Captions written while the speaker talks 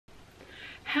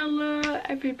Hello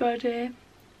everybody,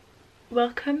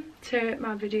 welcome to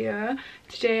my video.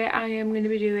 Today I am going to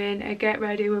be doing a get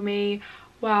ready with me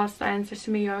whilst I answer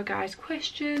some of your guys'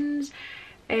 questions,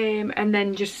 and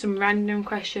then just some random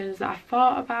questions that I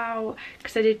thought about,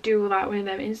 because I did do like one of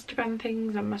them Instagram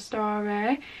things on my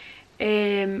story.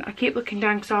 I keep looking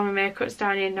down because all my makeup's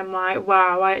down here and I'm like,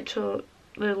 wow, I actually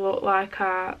look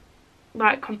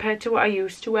like compared to what I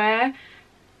used to wear,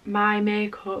 my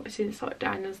makeup since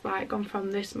lockdown has like gone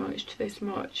from this much to this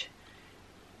much.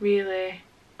 Really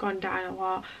gone down a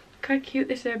lot. Look how cute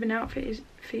this Urban Outfitters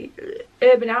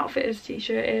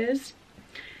t-shirt is.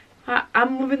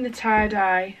 I'm loving the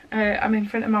tie-dye. I'm in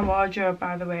front of my wardrobe,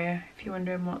 by the way, if you're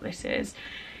wondering what this is.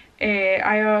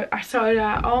 I sorted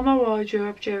out all my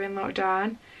wardrobe during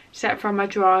lockdown, except for my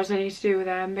drawers. I need to do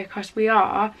them because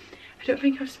I don't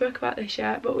think I've spoke about this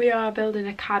yet, but we are building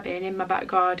a cabin in my back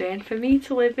garden for me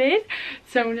to live in.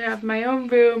 So I'm going to have my own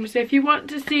room. So if you want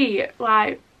to see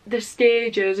like the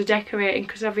stages of decorating,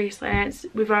 because obviously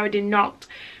we've already knocked,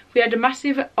 we had a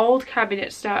massive old cabin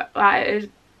at the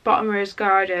bottom of his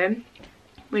garden.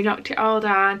 We knocked it all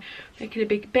down, making a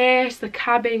big base. The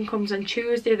cabin comes on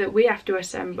Tuesday that we have to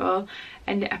assemble,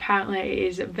 and apparently it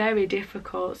is very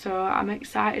difficult, so I'm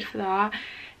excited for that.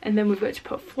 And then we've got to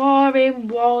put flooring,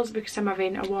 walls, because I'm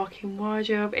having a walk-in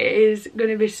wardrobe. It is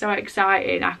going to be so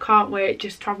exciting. I can't wait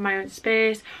just to have my own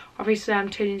space. Obviously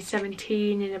I'm turning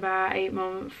 17 in about 8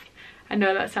 months. I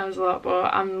know that sounds a lot,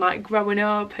 but I'm like growing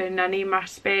up and I need my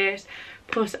space.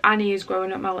 Plus Annie is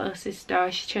growing up, my little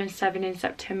sister. She turns 7 in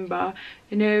September.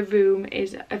 And her room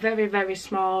is a very, very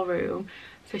small room.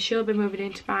 So she'll be moving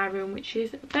into my room, which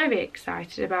she's very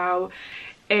excited about.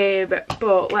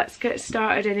 But let's get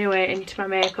started anyway into my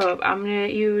makeup. I'm going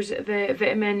to use the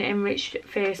Vitamin Enriched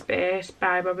Face Base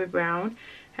by Bobbi Brown.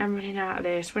 I'm running out of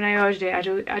this. When I ordered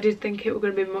it, I did think it was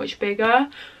going to be much bigger.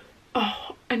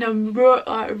 Oh, and I'm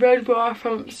like red raw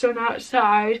from sun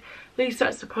outside. At least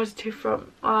that's the positive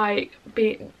from like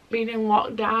being in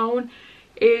lockdown,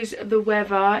 is the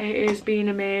weather. It has been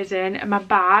amazing. And my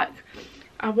back,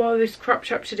 I wore this crop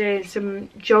top today and some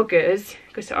joggers,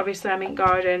 because obviously I'm in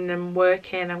garden and I'm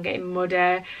working, I'm getting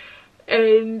muddy,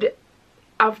 and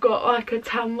I've got like a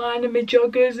tan line in my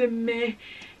joggers and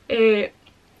my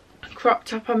crop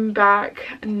top on my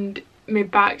back, and my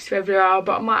back's everywhere.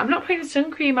 But I'm like, I'm not putting sun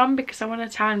cream on because I want a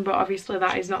tan, but obviously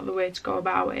that is not the way to go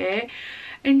about it.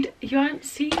 And you haven't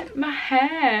seen my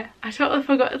hair. I totally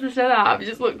forgot to say that. I've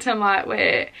just looked and I'm like,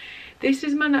 wait, this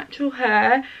is my natural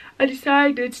hair. I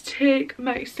decided to take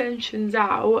my extensions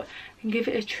out and give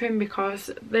it a trim because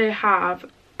they have,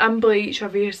 and bleach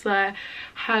obviously,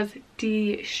 has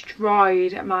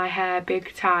destroyed my hair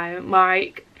big time.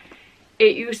 Like,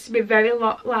 it used to be very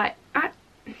long, like,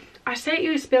 I say it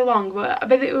used to be long, but I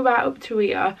bet it was about up to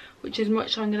here, which is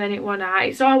much longer than it was now.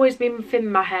 It's always been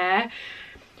thin, my hair,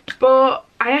 but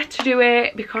I had to do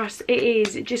it because it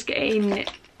is just getting,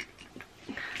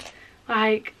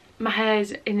 like, my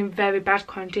hair's in very bad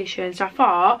condition. So I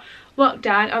thought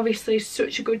lockdown obviously is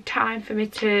such a good time for me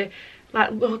to like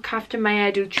look after my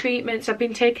hair, do treatments. I've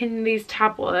been taking these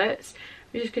tablets.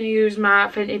 I'm just going to use my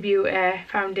Fenty Beauty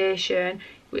foundation,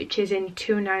 which is in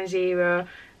 290,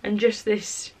 and just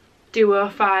this duo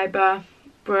fibre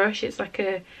brush. It's like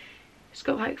it's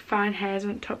got like fine hairs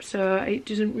on top, so it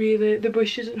doesn't really, the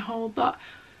brush doesn't hold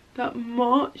that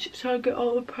much, so I get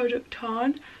all the product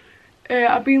on.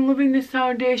 I've been loving this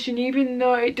foundation, even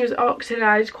though it does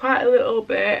oxidise quite a little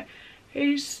bit.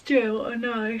 It's still a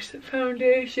nice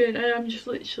foundation, and I'm just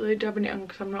literally dabbing it on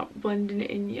because I'm not blending it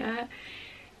in yet.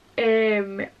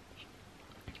 I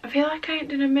feel like I ain't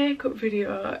done a makeup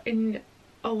video in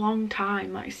a long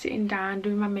time, like sitting down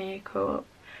doing my makeup.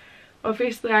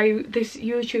 Obviously this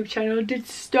YouTube channel did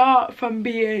start from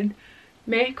being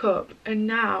makeup, and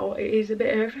now it is a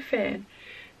bit of everything.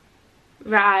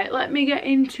 Right, let me get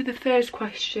into the first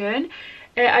question.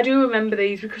 I do remember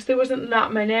these because there wasn't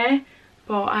that many,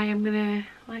 but I am gonna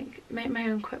like make my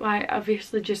own quick, like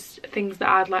obviously just things that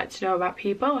I'd like to know about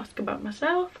people, ask about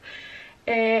myself.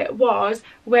 Was,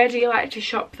 where do you like to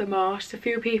shop the most? A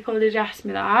few people did ask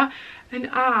me that, and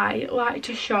I like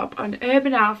to shop on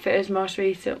Urban Outfitters most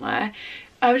recently.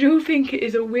 I do think it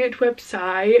is a weird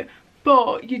website,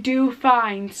 but you do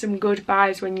find some good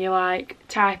buys when you like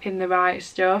type in the right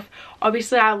stuff.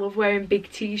 Obviously I love wearing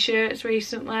big t-shirts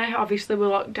recently, obviously we're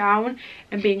locked down,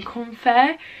 and being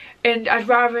comfy, and I'd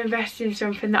rather invest in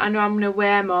something that I know I'm going to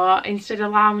wear more instead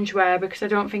of loungewear, because I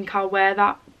don't think I'll wear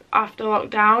that after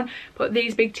lockdown. But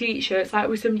these big t-shirts, like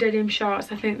with some denim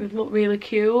shorts, I think they look really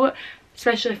cute,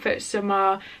 especially if it's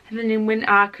summer, and then in winter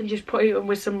I can just put it on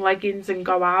with some leggings and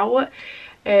go out.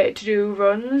 to do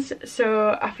runs.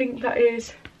 So I think that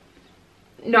is,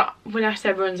 not when I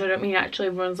say runs I don't mean actually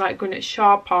runs like going at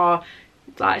shop or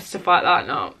like stuff like that.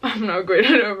 No, I'm not good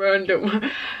at a run,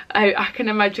 don't I can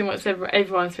imagine what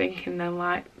everyone's thinking then,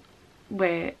 like,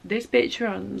 wait, this bitch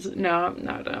runs. No,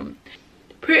 I don't.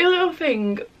 Pretty Little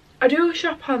Thing, I do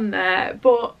shop on there,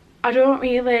 but I don't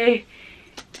really,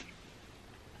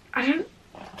 I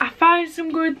find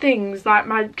some good things like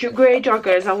my grey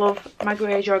joggers. I love my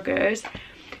grey joggers,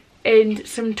 and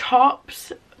some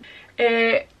tops.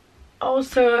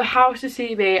 Also House of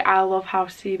CB, I love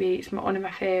House of CB, it's one of my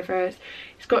favourites.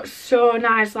 It's got so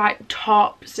nice like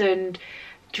tops and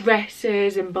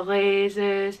dresses and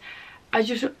blazers. I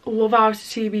just love House of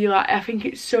CB, like I think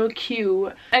it's so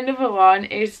cute. Another one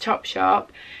is Topshop.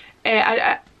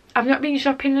 I've not been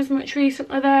shopping as much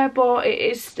recently there, but it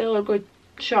is still a good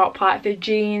shop. Like the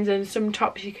jeans and some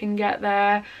tops you can get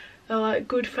there, they're like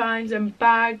good finds, and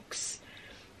bags.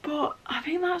 But I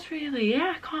think that's really,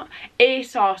 yeah, I can't.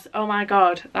 ASOS, oh my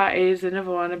god, that is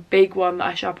another one, a big one that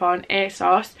I shop on.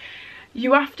 ASOS.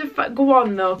 You have to go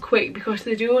on though quick because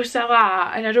they do sell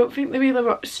out, and I don't think they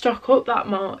really stock up that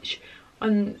much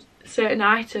on certain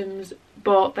items,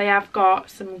 but they have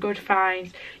got some good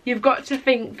finds. You've got to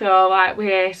think though, like with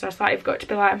ASOS, like you've got to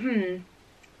be like,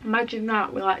 imagine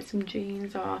that with like some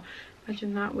jeans, or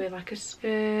imagine that with like a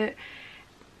skirt.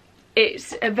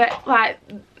 It's a bit like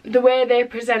the way they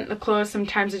present the clothes,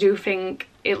 sometimes I do think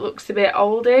it looks a bit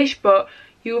oldish, but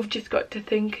you've just got to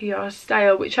think of your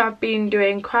style, which I've been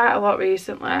doing quite a lot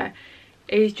recently,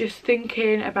 is just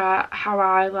thinking about how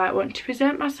I like want to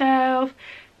present myself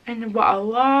and what I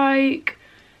like.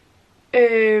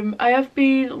 I have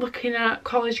been looking at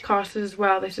college courses as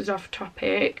well. This is off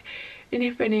topic, and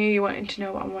if any of you wanting to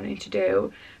know what I'm wanting to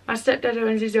do, my stepdad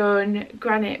owns his own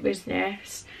granite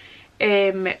business,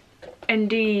 and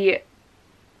he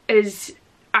has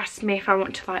asked me if I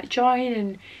want to like join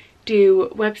and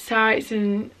do websites,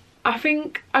 and I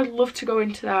think I'd love to go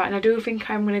into that, and I do think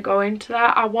I'm going to go into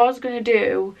that. I was going to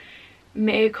do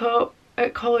makeup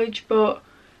at college, but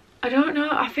I don't know,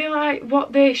 I feel like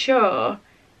what they show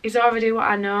is already what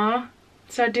I know,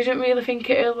 so I didn't really think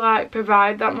it would like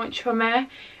provide that much for me,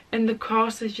 and the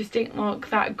courses just didn't look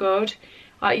that good.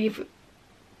 Like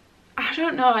I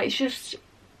don't know, it's just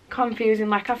confusing.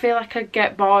 Like I feel like I'd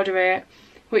get bored of it,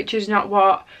 which is not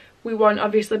what we want,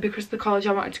 obviously, because the college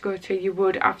I wanted to go to, you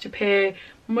would have to pay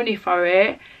money for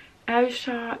it. And I just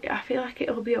thought, I feel like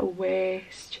it'll be a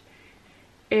waste.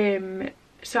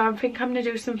 So I think I'm gonna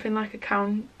do something like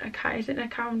is it an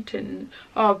accountant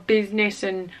or business,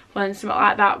 and learn something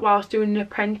like that whilst doing an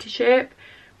apprenticeship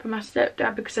for my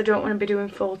stepdad, because I don't want to be doing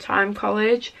full-time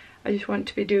college. I just want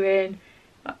to be doing,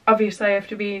 obviously I have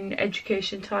to be in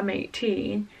education till I'm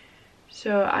 18,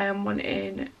 so I am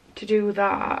wanting to do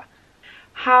that.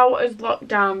 How has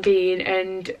lockdown been,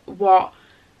 and what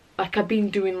like I've been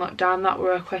doing lockdown, that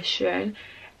were a question.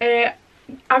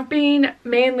 I've been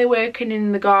mainly working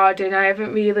in the garden. I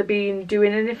haven't really been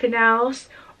doing anything else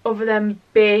other than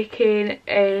baking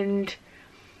and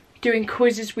doing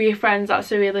quizzes with your friends.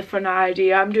 That's a really fun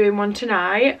idea. I'm doing one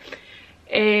tonight.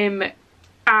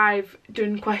 I've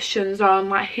done questions on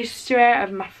like history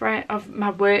of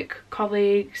my work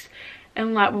colleagues,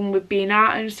 and like when we've been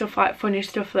out and stuff, like funny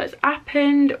stuff that's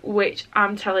happened, which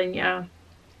I'm telling you,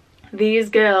 these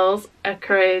girls are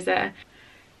crazy.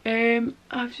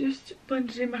 I've just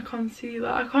blended in my concealer.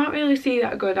 I can't really see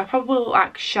that good. I probably look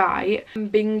like shite.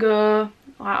 Bingo,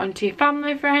 like onto your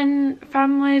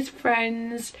family's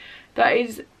friends. That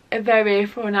is a very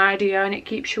fun idea, and it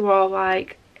keeps you all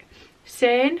like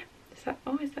sane. Is that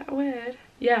a word?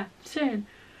 Yeah, sane.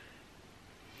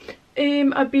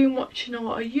 I've been watching a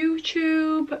lot of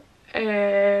YouTube.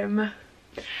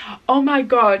 Oh my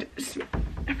god,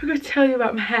 I forgot to tell you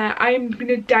about my hair. I am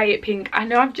gonna dye it pink. I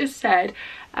know I've just said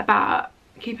about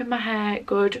keeping my hair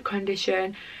good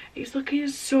condition. It's looking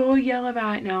so yellow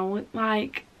right now,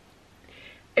 like,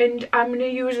 and I'm gonna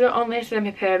use it on this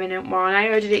semi-permanent one. I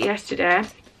ordered it yesterday.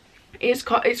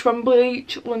 It's from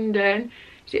Bleach London.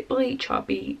 Is it Bleach or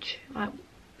Beach? Like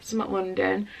something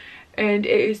London. And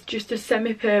it is just a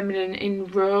semi-permanent in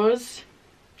rose.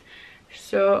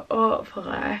 So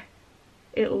hopefully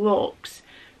it looks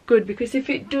good, because if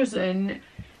it doesn't,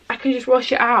 I can just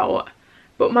wash it out.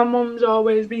 But my mum's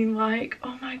always been like,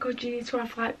 oh my god, you need to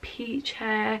have like peach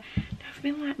hair. And I've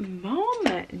been like, Mum,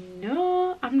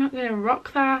 no, I'm not gonna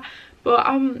rock that. But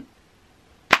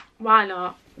why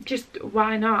not? Just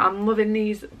why not? I'm loving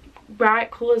these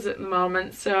bright colours at the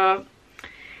moment, so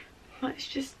let's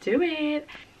just do it.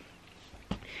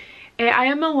 I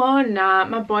am alone now.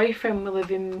 My boyfriend will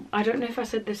live in, I don't know if I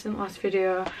said this in the last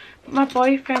video, but my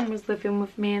boyfriend was living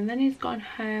with me and then he's gone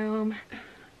home.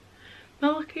 Am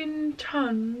I looking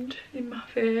tanned in my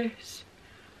face?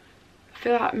 I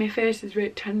feel like my face is really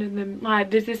tanned and then like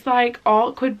there's this like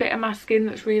awkward bit of my skin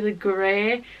that's really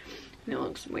grey and it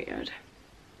looks weird.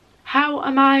 How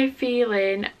am I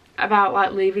feeling about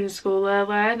like leaving school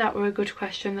early? That were a good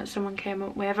question that someone came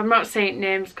up with. I'm not saying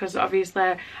names because obviously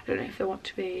I don't know if they want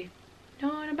to be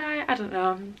known about it. I don't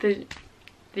know. They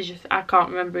just, I can't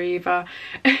remember either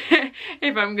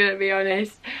if I'm gonna be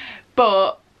honest.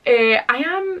 But I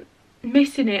am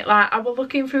missing it. Like I was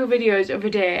looking through videos the other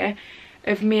day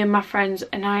of me and my friends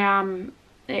and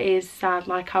it is sad,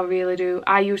 like I really do.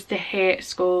 I used to hate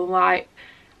school. Like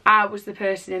I was the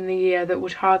person in the year that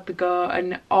would hardly go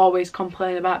and always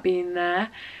complain about being there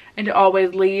and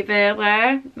always leave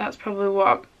early. That's probably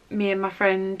what me and my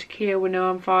friend Kia were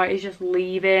known for, is just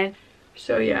leaving.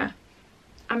 So yeah,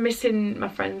 I'm missing my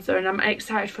friends though and I'm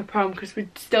excited for prom because we're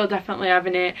still definitely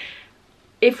having it.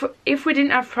 If we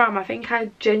didn't have prom, I think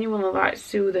I'd genuinely like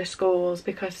sue the schools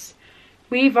because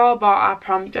we've all bought our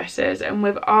prom dresses and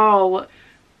we've all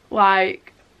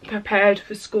like prepared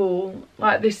for school,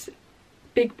 like this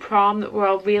big prom that we're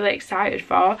all really excited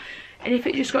for, and if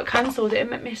it just got cancelled it'd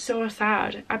make me so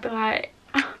sad. I'd be like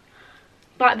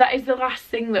like that is the last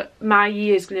thing that my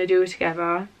year's gonna do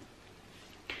together.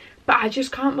 But I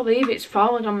just can't believe it's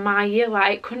fallen on my year.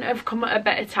 Like it couldn't have come at a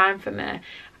better time for me.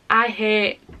 I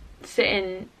hate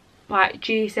sitting like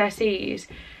GCSEs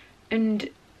and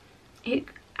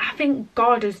I think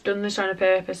God has done this on a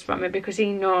purpose for me because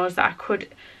he knows that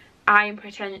I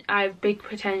have big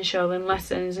potential in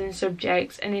lessons and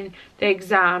subjects, and in the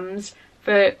exams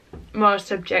for most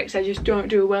subjects I just don't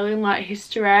do well in, like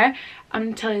history.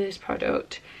 I'm telling you this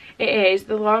product. It is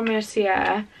the Laura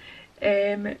Mercier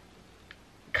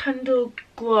Candle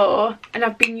Glow, and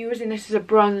I've been using this as a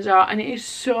bronzer and it is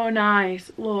so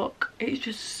nice. Look, it's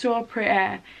just so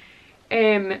pretty.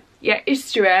 Yeah,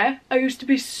 history I used to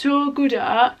be so good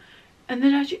at, and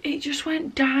then it just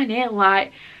went downhill.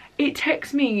 Like it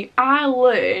takes me, I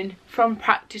learn from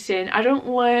practicing. I don't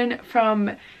learn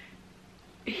from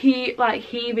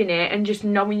heaving it and just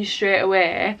knowing straight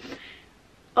away.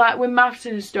 Like with maths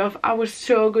and stuff, I was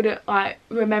so good at like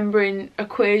remembering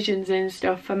equations and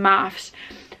stuff for maths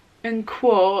and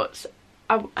quotes.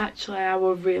 I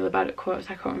was really bad at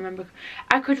quotes. I can't remember.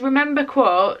 I could remember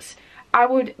quotes. I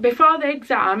would, before the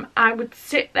exam, I would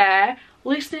sit there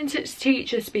listening to the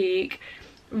teacher speak,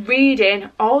 reading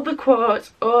all the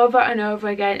quotes over and over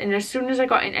again, and as soon as I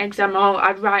got in exam hall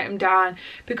I'd write them down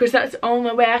because that's the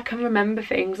only way I can remember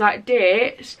things. Like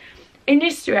dates in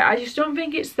history, I just don't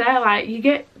think it's there. Like you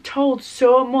get told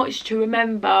so much to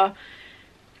remember,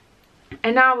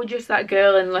 and I was just that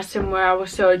girl in lesson where I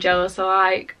was so jealous of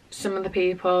like some of the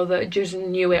people that just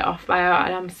knew it off by heart,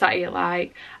 and I'm sat here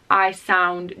like I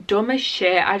sound dumb as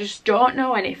shit. I just don't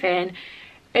know anything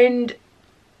and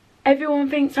everyone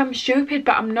thinks I'm stupid,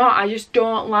 but I'm not. I just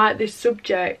don't like this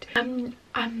subject. I'm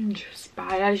just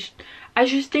bad. I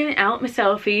just didn't help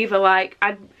myself either. Like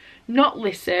I'd not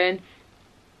listen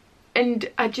and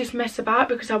I'd just mess about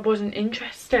because I wasn't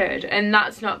interested, and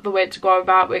that's not the way to go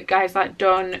about it, guys. Like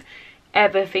don't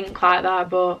ever think like that.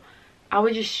 But I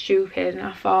was just stupid and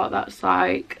I thought that's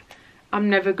like I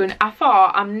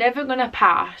thought I'm never gonna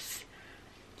pass,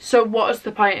 so what's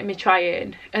the point of me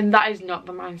trying? And that is not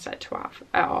the mindset to have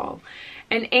at all.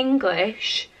 In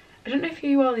English, I don't know if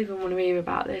you all even want to hear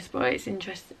about this, but it's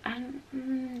interesting.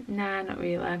 Nah, not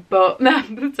really, but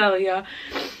I'll tell you.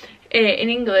 In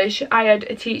English, I had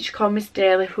a teacher called Miss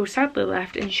Daly who sadly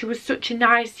left, and she was such a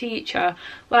nice teacher.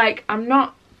 Like I'm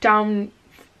not downing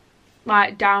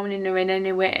her in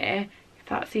any way, if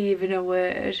that's even a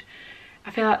word. I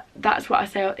feel like that's what I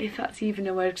say, if that's even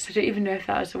a word, because I don't even know if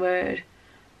that's a word.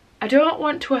 I don't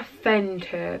want to offend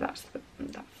her, that's the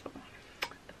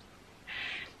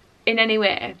in any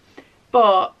way,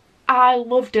 but I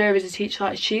loved her as a teacher.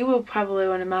 Like she was probably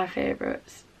one of my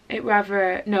favourites.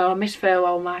 No, Miss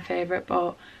Furwell my favourite,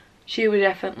 but she was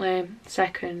definitely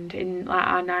second in like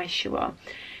how nice she was.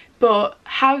 But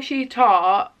how she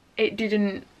taught, it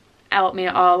didn't help me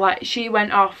at all. Like she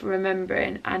went off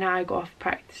remembering and I go off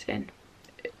practicing,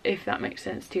 if that makes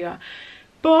sense to you.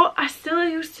 But I still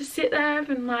used to sit there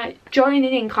and like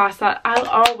joining in class. Like I'll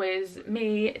always,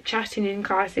 me chatting in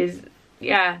classes,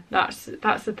 yeah, that's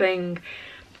the thing.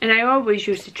 And I always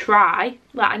used to try.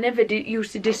 Like I never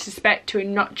used to disrespect her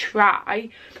and not try,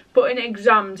 but in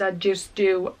exams I'd just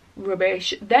do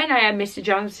rubbish. Then I had Mr.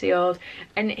 Johnfield,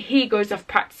 and he goes off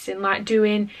practicing, like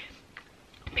doing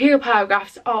pure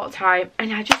paragraphs all the time,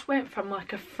 and I just went from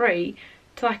like a 3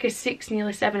 to like a 6,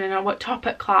 nearly 7, and I went top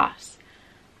at class.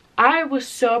 I was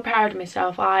so proud of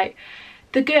myself. Like,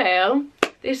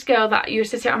 this girl that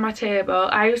used to sit on my table,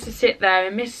 I used to sit there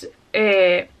in Miss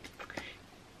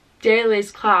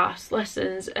Daly's class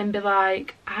lessons and be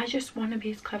like, I just want to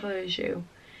be as clever as you.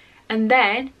 And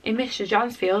then in Mr.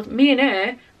 Johnsfield, me and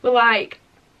her were like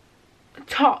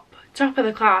top of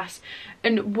the class,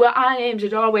 and our names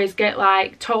would always get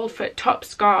like told for top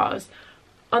scores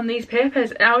on these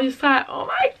papers, and I was just like, oh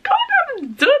my god,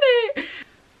 I've done it.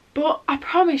 But I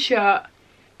promise you,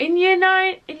 in year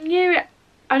 9,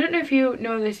 I don't know if you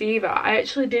know this either, I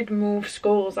actually did move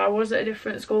schools. I was at a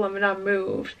different school and then I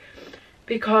moved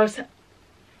because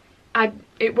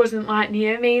it wasn't like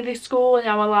near me, this school, and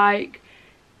I was like,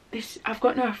 I've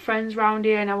got no friends around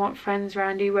here, and I want friends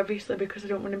around here, obviously, because I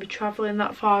don't want to be travelling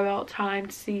that far all the time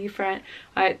to see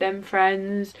them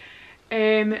friends.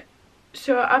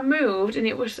 So I moved, and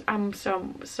I'm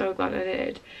so glad I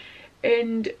did.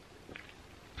 And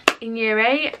in year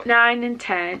 8, 9 and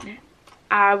 10,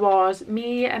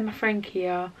 me and my friend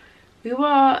Kia, we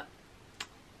were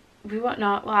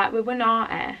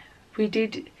naughty. We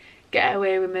did get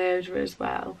away with murder as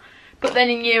well. But then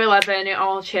in year 11 it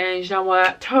all changed. I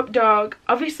were top dog.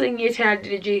 Obviously in year 10 I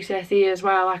did a GCSE as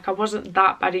well. Like, I wasn't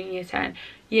that bad in year 10.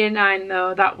 Year 9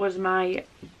 though, that was my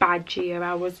bad year.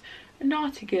 I was a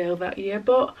naughty girl that year,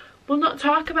 but we'll not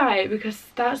talk about it because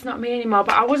that's not me anymore.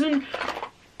 But I wasn't,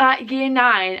 like, year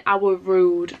 9 I was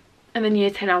rude, and then year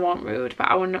 10 I wasn't rude, but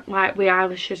I wasn't like with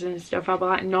eyelashes and stuff. I was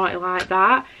like naughty like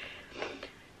that.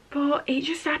 But it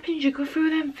just happens, you go through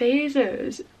them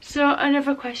phases. So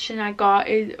another question I got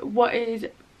is, what is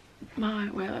my,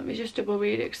 well, let me just double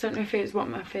read it because I don't know if it's what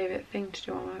my favourite thing to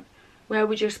do. Where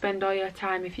would you spend all your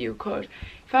time if you could?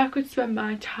 If I could spend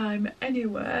my time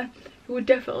anywhere, it would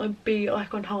definitely be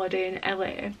like on holiday in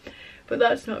LA. But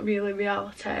that's not really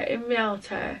reality. In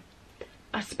reality,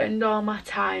 I spend all my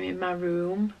time in my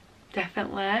room,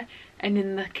 definitely, and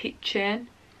in the kitchen.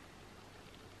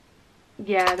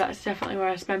 Yeah, that's definitely where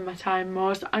I spend my time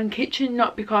most. And kitchen,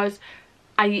 not because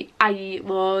I eat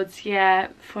loads, yeah,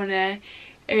 funny.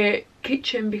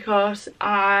 Kitchen because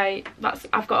I've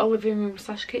got a living room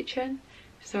 / kitchen,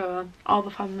 so all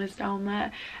the family's down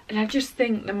there, and I just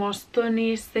think the most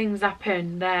funniest things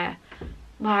happen there.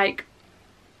 Like,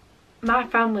 my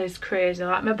family's crazy.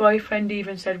 Like, my boyfriend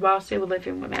even said whilst they were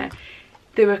living with me,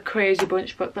 they were a crazy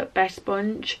bunch, but the best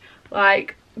bunch.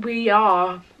 Like, we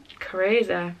are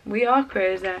crazy. We are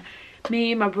crazy.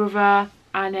 Me, my brother,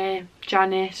 Annie,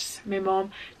 Janice, my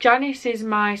mum. Janice is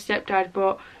my stepdad,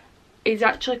 but he's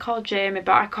actually called Jamie,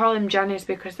 but I call him Janice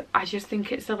because I just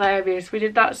think it's hilarious. We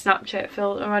did that Snapchat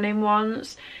filter on him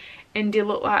once, and he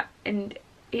looked like, and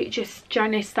it just,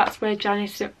 Janice, that's where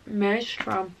Janice emerged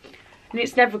from, and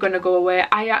it's never going to go away.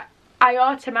 I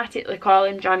automatically call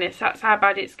him Janice. That's how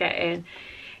bad it's getting.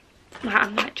 Like,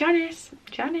 I'm like,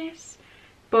 Janice.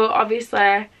 But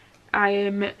obviously I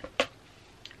am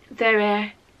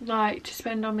very like to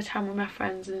spend all my time with my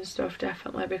friends and stuff,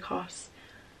 definitely, because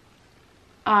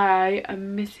I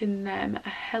am missing them a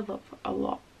hell of a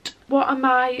lot. What are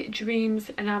my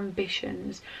dreams and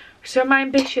ambitions? So my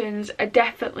ambitions are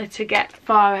definitely to get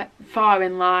far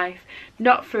in life,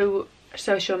 not through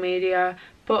social media,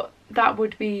 but that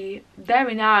would be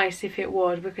very nice if it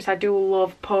would, because I do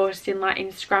love posting like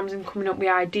Instagrams and coming up with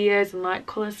ideas and like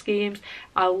colour schemes.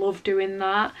 I love doing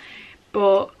that,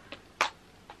 but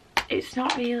it's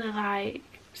not really like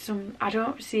I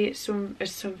don't see it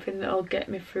as something that'll get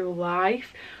me through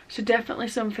life. So definitely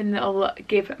something that'll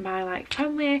give my like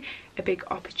family a big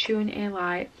opportunity,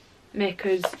 like make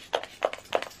us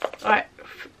like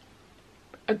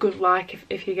a good life,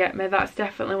 if you get me. That's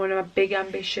definitely one of my big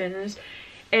ambitions.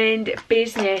 And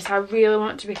business, I really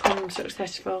want to become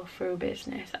successful through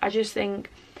business. I just think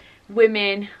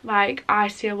women, like, I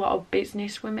see a lot of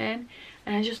business women,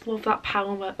 and I just love that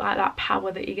power, like that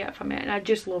power that you get from it, and I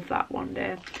just love that one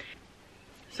day.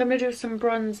 So I'm gonna do some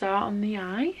bronzer on the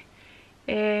eye.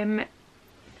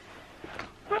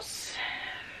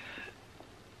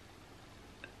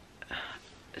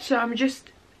 So I'm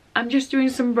just doing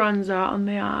some bronzer on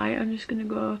the eye. I'm just gonna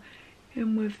go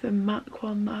in with the MAC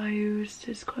one that I used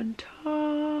as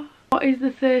contour. What is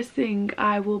the first thing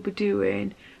I will be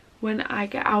doing when I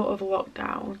get out of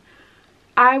lockdown?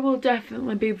 I will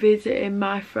definitely be visiting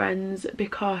my friends,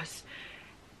 because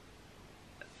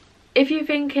if you're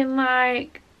thinking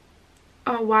like,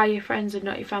 oh, why are your friends and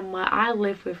not your family? I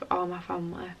live with all my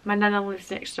family. My nana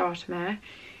lives next door to me,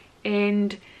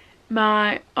 and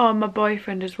my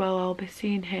boyfriend as well, I'll be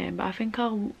seeing him, but I think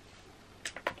I'll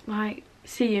like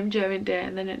see him during the day,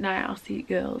 and then at night I'll see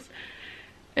girls.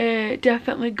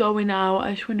 Definitely going out.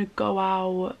 I just want to go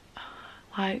out,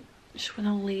 like, just want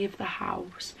to leave the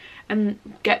house and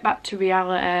get back to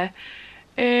reality.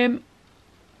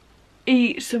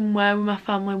 Eat somewhere with my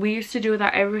family. We used to do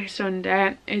that every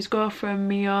Sunday, is go for a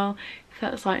meal, if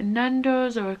that's like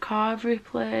Nando's or a carvery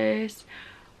place.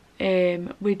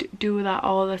 We'd do that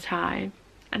all the time,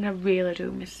 and I really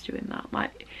do miss doing that,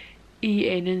 like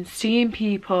eating and seeing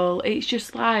people. It's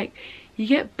just like you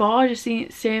get bored of seeing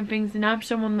the same things, and I'm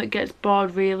someone that gets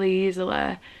bored really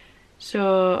easily,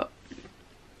 so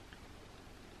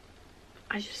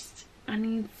I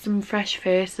need some fresh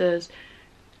faces.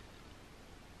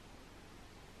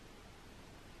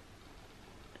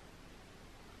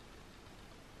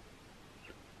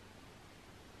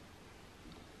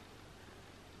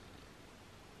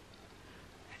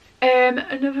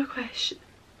 Another question.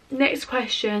 Next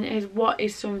question is, what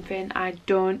is something I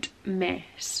don't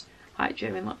miss, like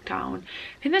during lockdown?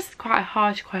 I think this is quite a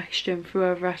harsh question for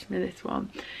whoever asked me this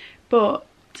one, but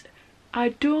I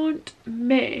don't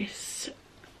miss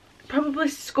probably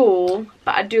school,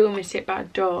 but I do miss it, but I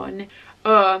don't.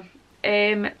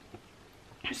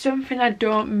 Something I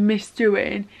don't miss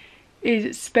doing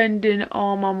is spending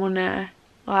all my money,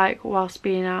 like, whilst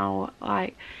being out.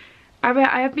 Like,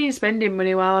 I have been spending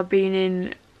money while I've been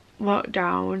in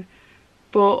lockdown,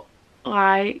 but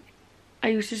like I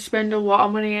used to spend a lot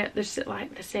of money at the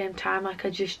same time. Like, I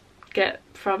just get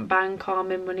from bank all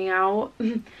my money out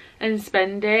and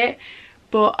spend it.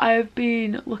 But I've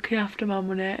been looking after my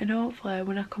money, and hopefully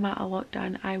when I come out of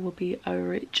lockdown I will be a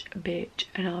rich bitch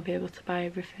and I'll be able to buy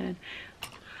everything.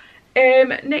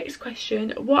 Next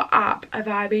question, what app have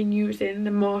I been using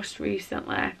the most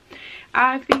recently?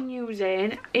 I've been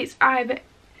using, it's either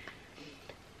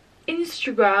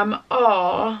Instagram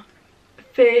or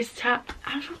FaceTime.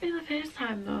 I don't really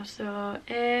FaceTime though, so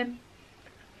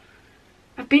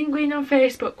I've been going on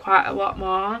Facebook quite a lot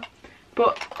more,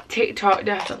 but TikTok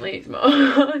definitely is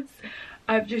most.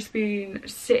 I've just been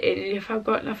sitting, and if I've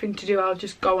got nothing to do I'll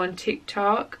just go on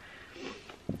TikTok.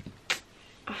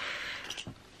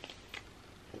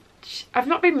 I've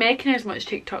not been making as much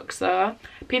TikToks though.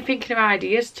 I've been thinking of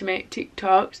ideas to make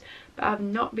TikToks, but I've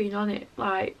not been on it,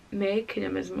 like, making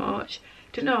them as much.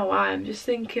 Don't know why. I'm just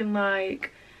thinking,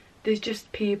 like, there's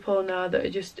just people now that are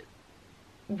just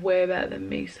way better than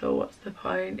me, so what's the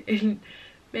point in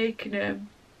making them?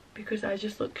 Because I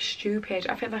just look stupid.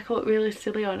 I feel like I look really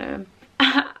silly on them.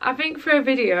 I think for a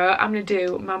video I'm gonna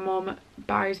do, my mum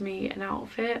buys me an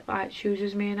outfit, like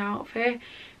chooses me an outfit.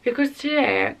 Because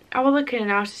today I was looking at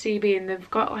INSTA and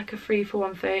they've got like a 3 for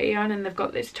 $130 on, and they've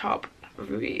got this top I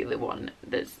really want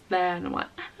that's there, and I'm like,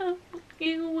 oh, fuck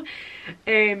you.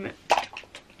 And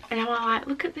I'm like,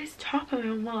 look at this top, and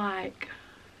I'm like,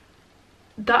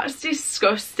 that's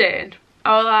disgusting.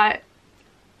 I was like,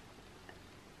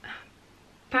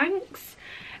 thanks.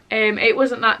 It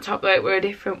wasn't that top though, it were a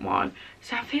different one.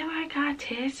 So I feel like our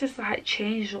taste has like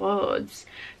changed loads.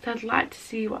 So I'd like to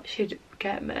see what she'd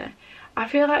get me. I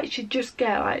feel like she'd just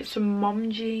get like some mom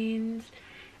jeans,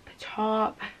 a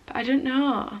top, but I don't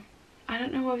know. I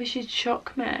don't know whether she'd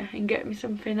shock me and get me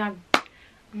something I'm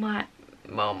like,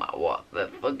 Mum, what the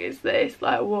fuck is this?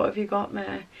 Like, what have you got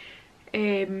me?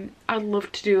 I'd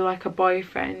love to do like a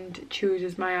boyfriend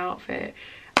chooses my outfit.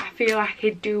 I feel like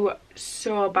he'd do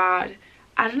so bad.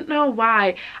 I don't know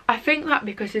why. I think that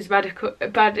because he's bad at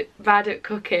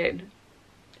cooking,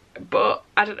 but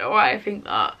I don't know why I think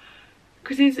that.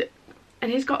 Because he's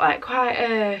got like quite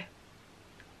a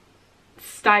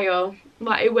style.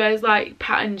 Like, he wears like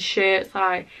patterned shirts.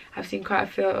 Like, I've seen quite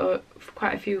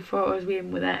a few photos with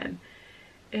him with them.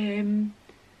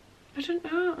 I don't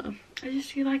know. I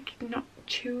just feel like he not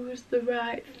choose the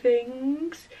right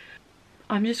things.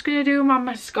 I'm just gonna do my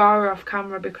mascara off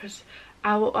camera because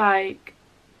I look like,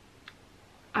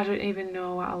 I don't even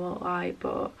know what I look like,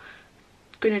 but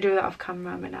I'm gonna do that off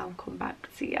camera and then I'll come back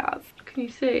to see you. Can you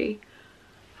see?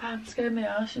 I'm scared my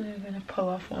arse is gonna pull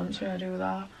off once when I do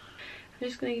that. I'm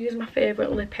just gonna use my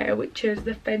favourite lip hair, which is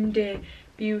the Fendi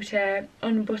Beauty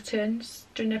Unbuttoned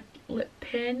Stunner Lip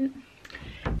Pin.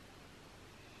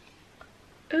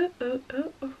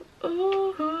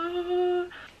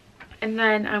 And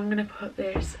then I'm gonna put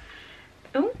this,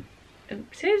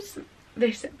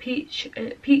 this peaches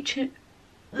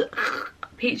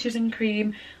and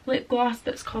cream lip gloss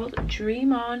that's called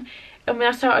Dream On. And when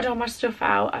I sorted all my stuff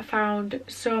out, I found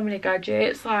so many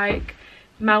gadgets, like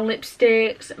my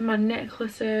lipsticks, my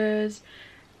necklaces,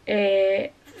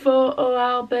 photo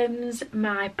albums,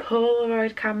 my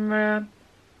Polaroid camera.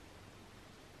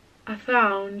 I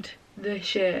found this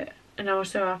shit and I was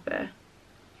so happy.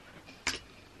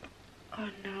 Oh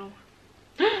no.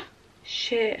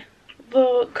 Shit.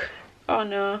 Look. Oh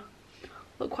no.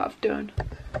 Look what I've done.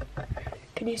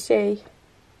 Can you see?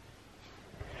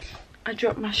 I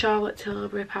dropped my Charlotte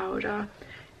Tilbury powder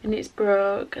and it's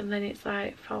broke, and then it's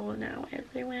like falling out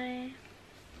everywhere.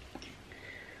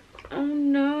 Oh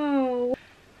no.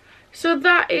 So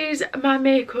that is my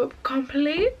makeup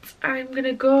complete. I'm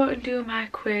gonna go and do my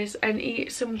quiz and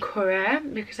eat some curry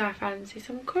because I fancy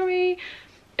some curry.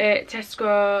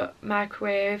 Tesco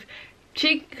microwave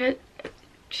chicken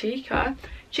tikka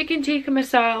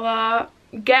masala.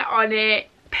 Get on it.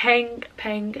 Peng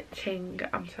peng ting,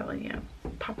 I'm telling you.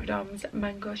 Papadums,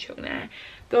 mango chutney,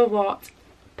 the lot.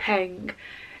 Peng.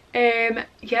 Yeah,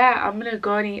 I'm gonna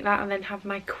go and eat that and then have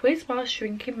my quiz whilst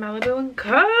drinking Malibu and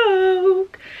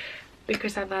Coke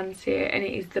because I fancy it and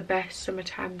it is the best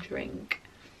summertime drink.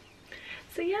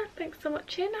 So yeah, thanks for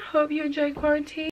watching. I hope you enjoy quarantine.